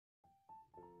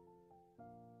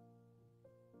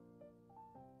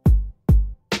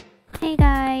Hey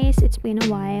guys! It's been a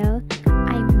while.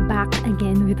 I'm back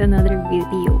again with another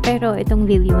video. Pero itong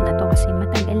video na to kasi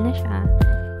matagal na siya.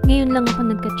 Ngayon lang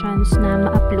ako nagka-chance na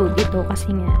ma-upload ito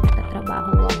kasi nga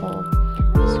nagtatrabaho ako.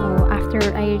 So, after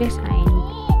I resigned,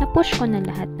 na-push ko na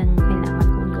lahat ng kailangan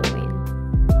kong gawin.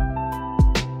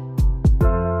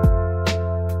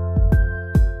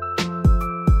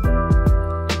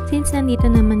 Since nandito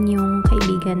naman yung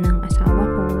kaibigan ng asawa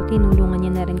ko, tinulungan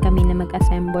niya na rin kami na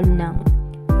mag-assemble ng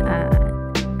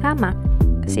kama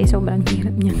kasi sobrang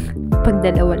hirap niya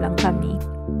pagdalawa lang kami.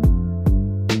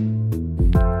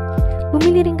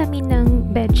 Bumili rin kami ng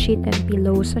bedsheet and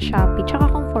pillow sa Shopee tsaka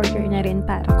comforter na rin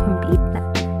para complete na.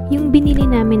 Yung binili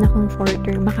namin na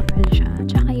comforter, makapal siya,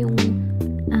 tsaka yung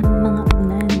mga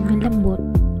unan, malambot.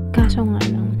 Kaso nga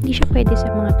lang, hindi siya pwede sa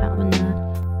mga tao na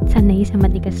sanay sa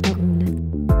matigas na unan.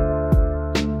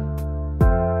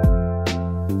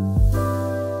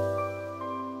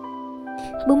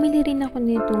 Bumili rin ako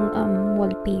nitong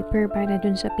wallpaper para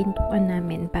dun sa pintuan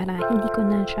namin para hindi ko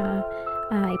na siya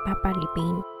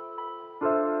ipapalipaint.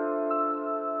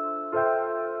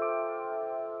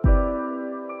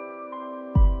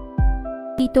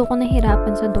 Dito ako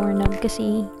nahirapan sa doorknob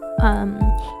kasi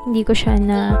hindi ko siya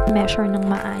na measure ng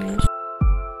maayos.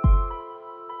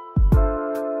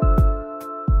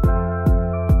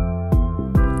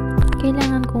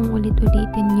 Kailangan kong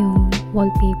ulit-ulitin yung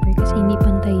wallpaper kasi hindi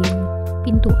pantay yung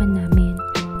pintuan namin.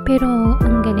 Pero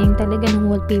ang galing talaga ng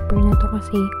wallpaper na to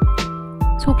kasi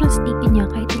sobrang sticky niya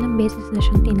kahit ilang beses na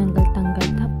siyang tinanggal-tanggal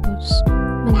tapos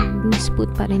mag-smooth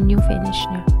pa rin yung finish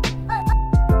niya.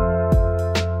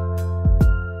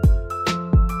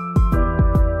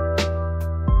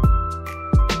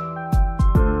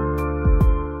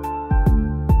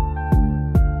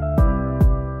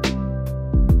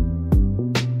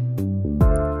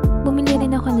 Bumili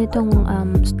rin ako nitong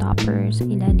stopper sa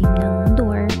ilalim ng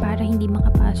door para hindi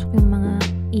makapasok yung mga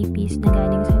ipis na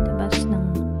galing sa labas ng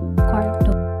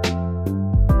kwarto.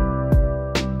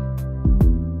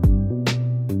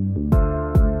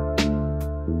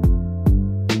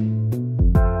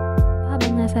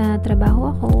 Habang nasa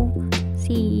trabaho ako,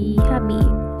 si Habi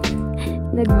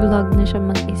nag-vlog na siya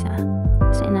mag-isa.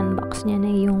 Kasi in-unbox niya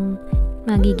na yung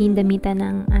magiging damitan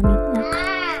ng aming anak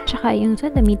tsaka yung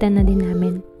sa damitan na din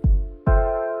namin.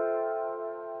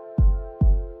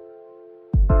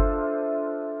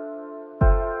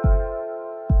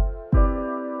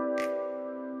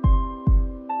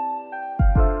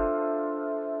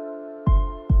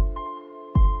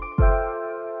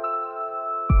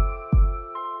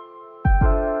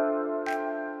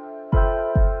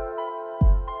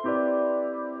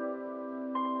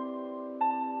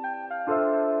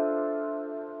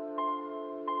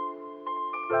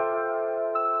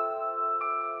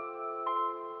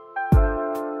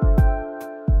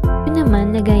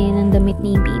 Naman, nagaya ng damit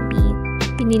ni baby.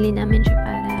 Pinili namin siya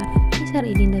para may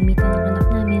sariling damitan ng anak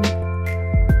namin.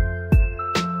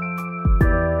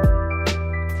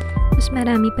 Mas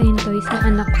marami pa yung toys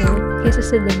ng anak ko kaysa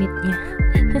sa damit niya.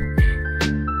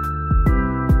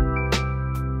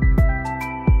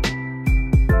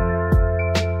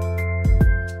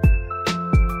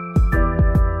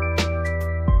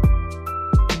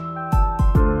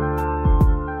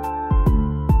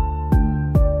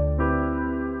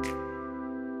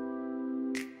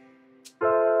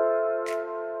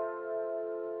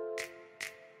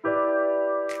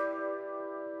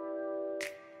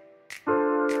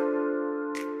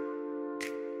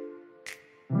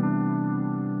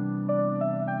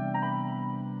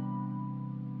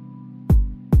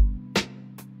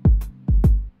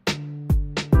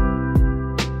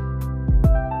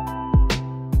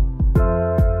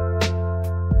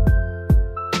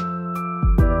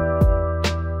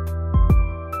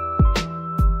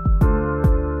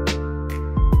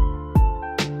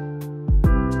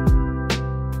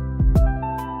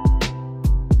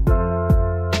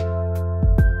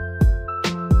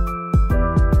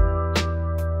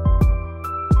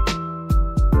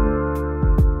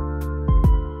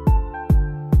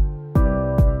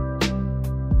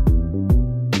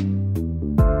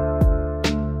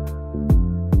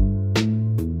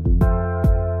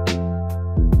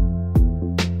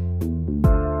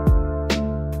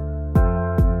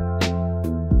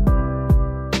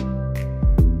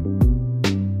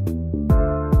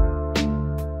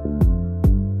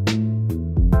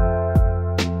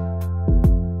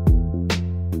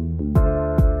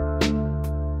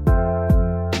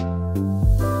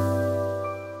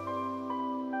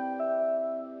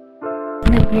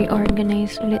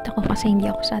 Nag-reorganize ulit ako kasi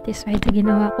hindi ako satisfied sa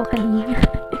ginawa ko kanina.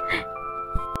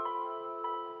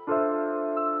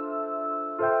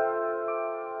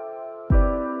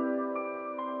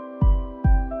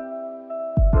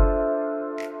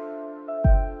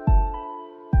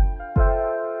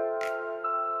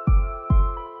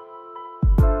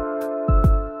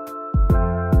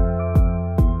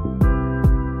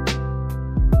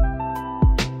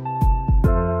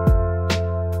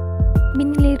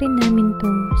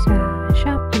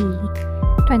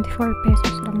 24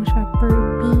 pesos lang siya per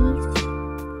piece.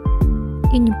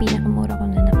 Yun yung pinakamura ko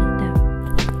na nakita.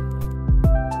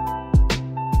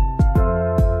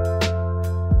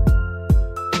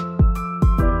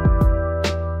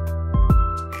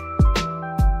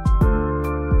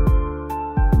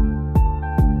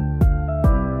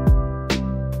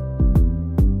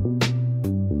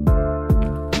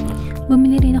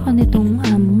 Bumili rin ako nitong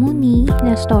Mooni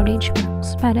na storage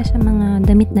box para sa mga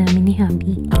damit namin ni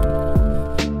hubby.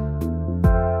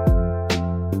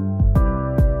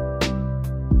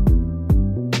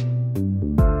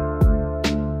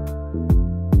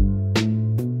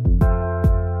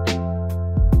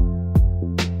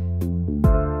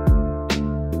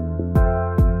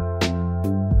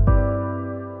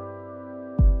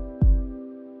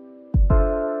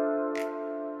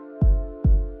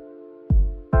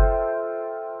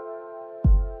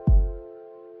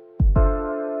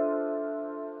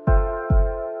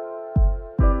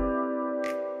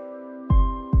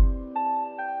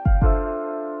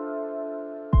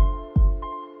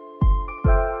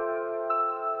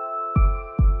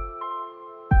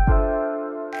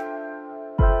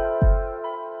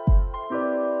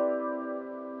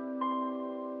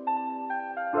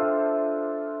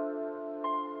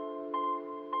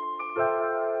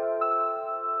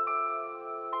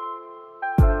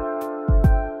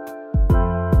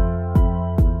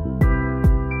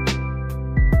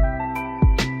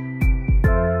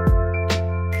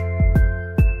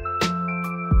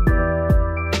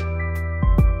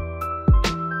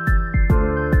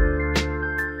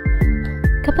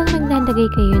 Kapag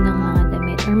maglalagay kayo ng mga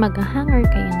damit or mag-hanger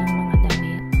kayo ng mga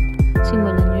damit,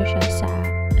 simulan nyo siya sa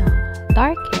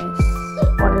darkest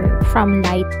or from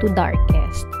light to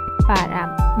darkest para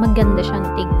maganda siyang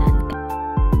tingnan.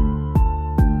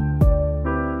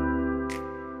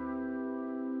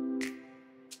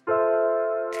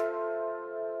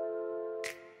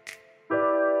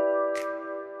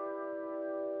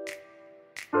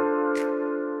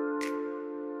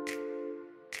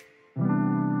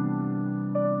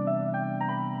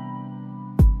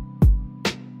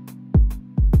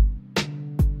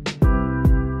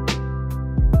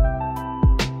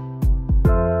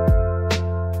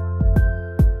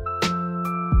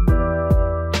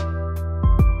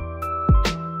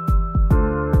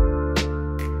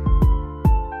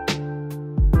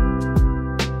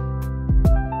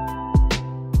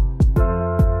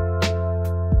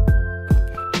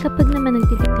 Kapag naman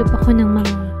nagtitiklop ako ng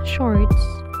mga shorts,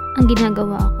 ang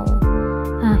ginagawa ko,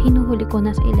 hinuhuli ko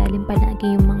na sa ilalim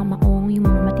palagi yung mga maong, yung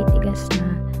mga matitigas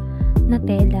na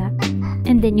tela.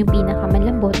 And then yung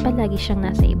pinakamalambot, palagi siyang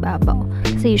nasa ibabaw.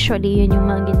 Kasi usually yun yung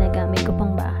mga ginagamit ko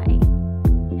pang bahay.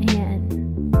 Ayan.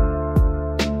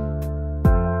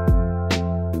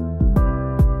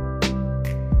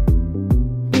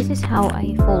 This is how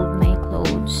I fold my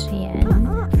clothes. Ayan.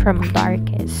 From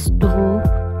darkest to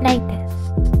lightest.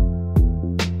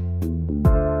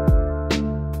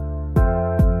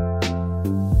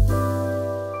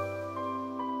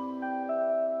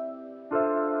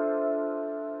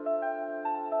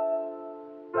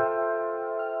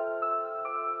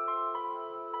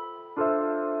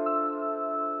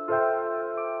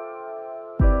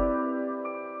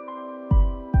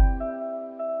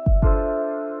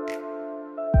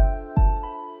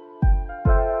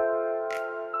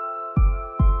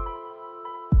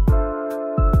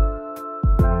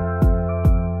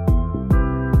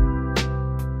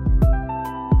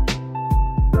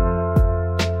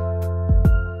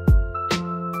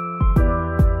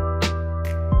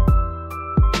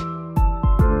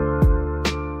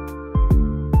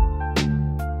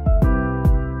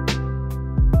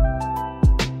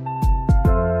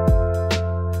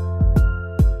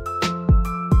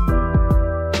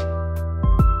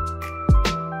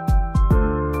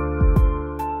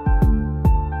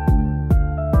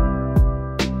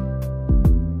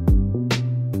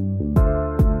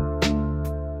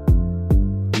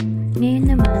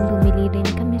 Ngayon naman, bumili rin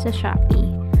kami sa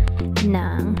Shopee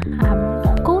ng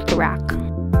coat rack.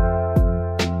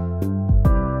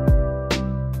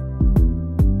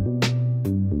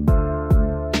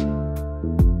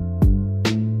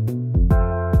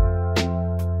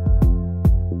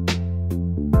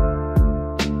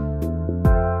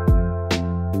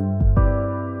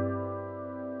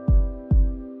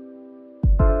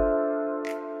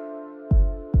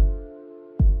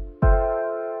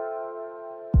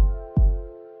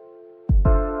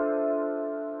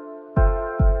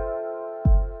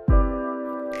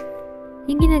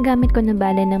 Yung ginagamit ko na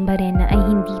bala ng barena ay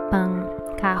hindi pang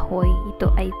kahoy.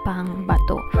 Ito ay pang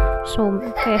bato. So,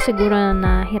 kaya siguro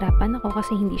nahirapan ako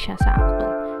kasi hindi siya sakto.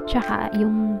 Tsaka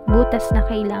yung butas na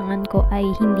kailangan ko ay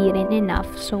hindi rin enough.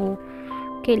 So,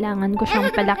 kailangan ko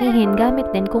siyang palakihin gamit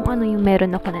din kung ano yung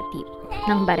meron ako na tip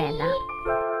ng barena.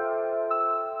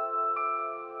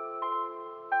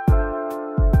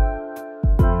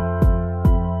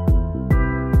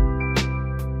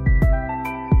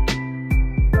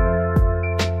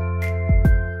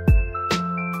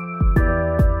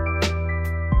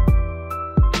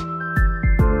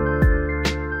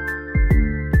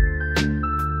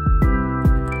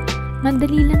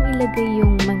 Madali lang ilagay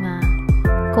yung mga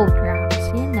coat racks.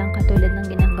 Yan lang, katulad ng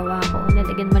ginagawa ko.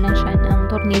 Lalagyan mo lang siya ng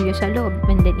tornilyo sa loob.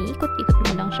 And then, ikot-ikot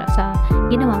mo lang siya sa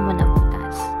ginawa mo na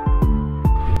butas.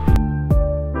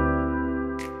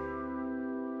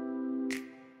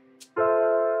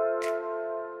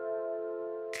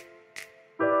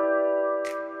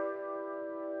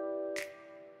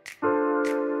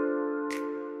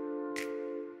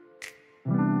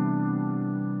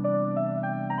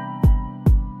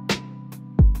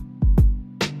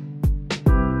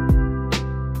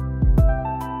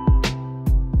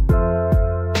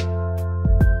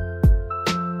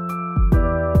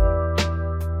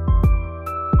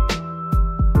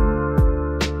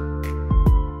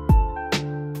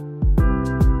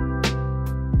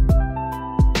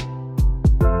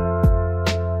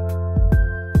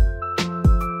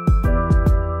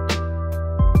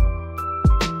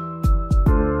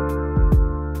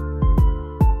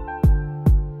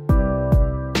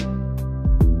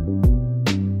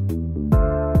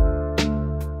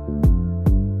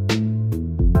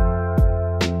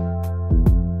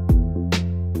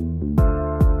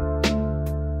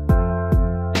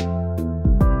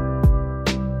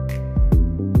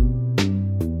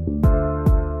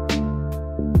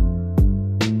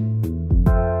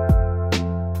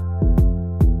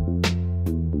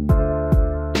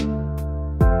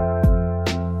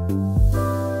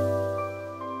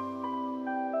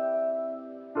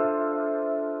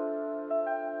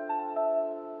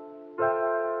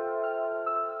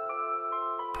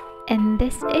 And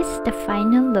this is the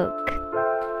final look.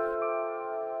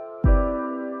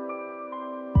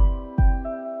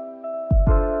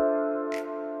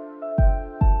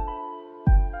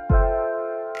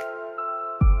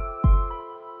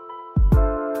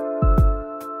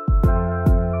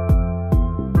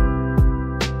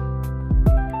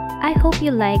 I hope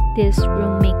you like this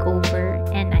room makeover,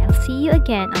 and I'll see you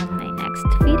again on my next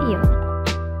video.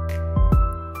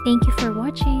 Thank you for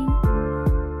watching.